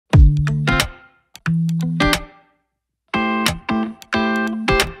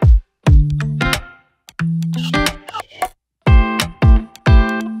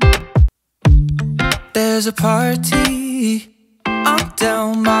there's a party on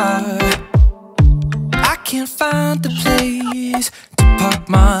Del Mar. I can't find the place to park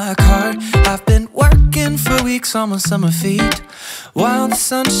my car. I've been working for weeks on my summer feet, while the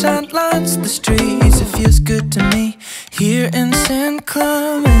sunshine lines the streets. It feels good to me here in San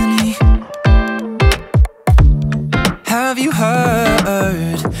Clemente. Have you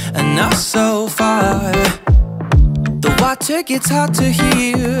heard? And not so far, the water gets hotter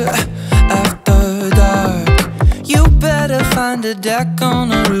here after dark. You better find a deck on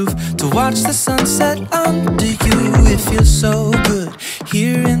the roof to watch the sunset under you. It feels so good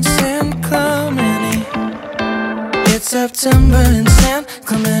here in San Clemente. It's September in San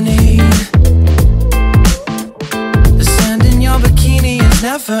Clemente. The sand in your bikini is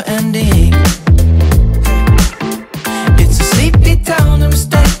never ending. It's a sleepy town and we're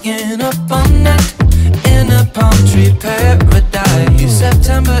staying up all night in a palm tree paradise.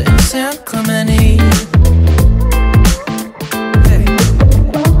 September in San Clemente.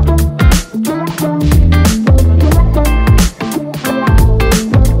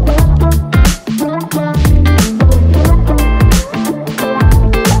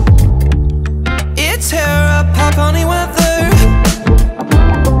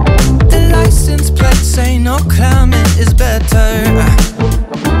 Climate is better,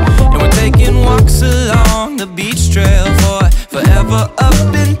 and we're taking walks along the beach trail forever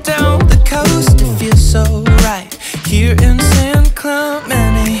up and down the coast. It feels so right here in San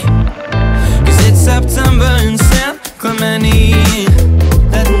Clemente, 'cause it's September in San Clemente.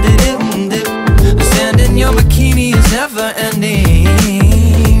 The sand in your bikini is never ending.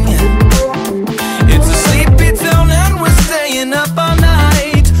 It's a sleepy town and we're staying up all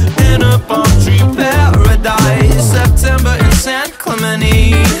night in a palm tree paradise. September in San Clemente.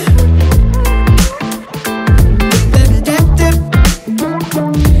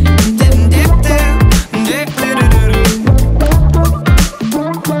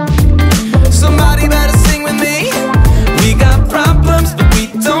 Somebody better sing with me. We got problems, but we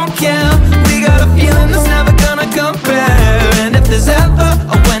don't care. We got a feeling that's never gonna compare. And if there's ever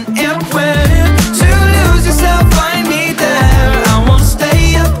a when and where to lose yourself, find me there. I won't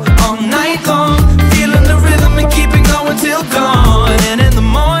stay up all night long, feeling the rhythm and keeping going till dawn. And in the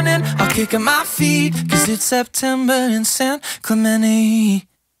morning, I'll kick at my feet, 'cause it's September in San Clemente.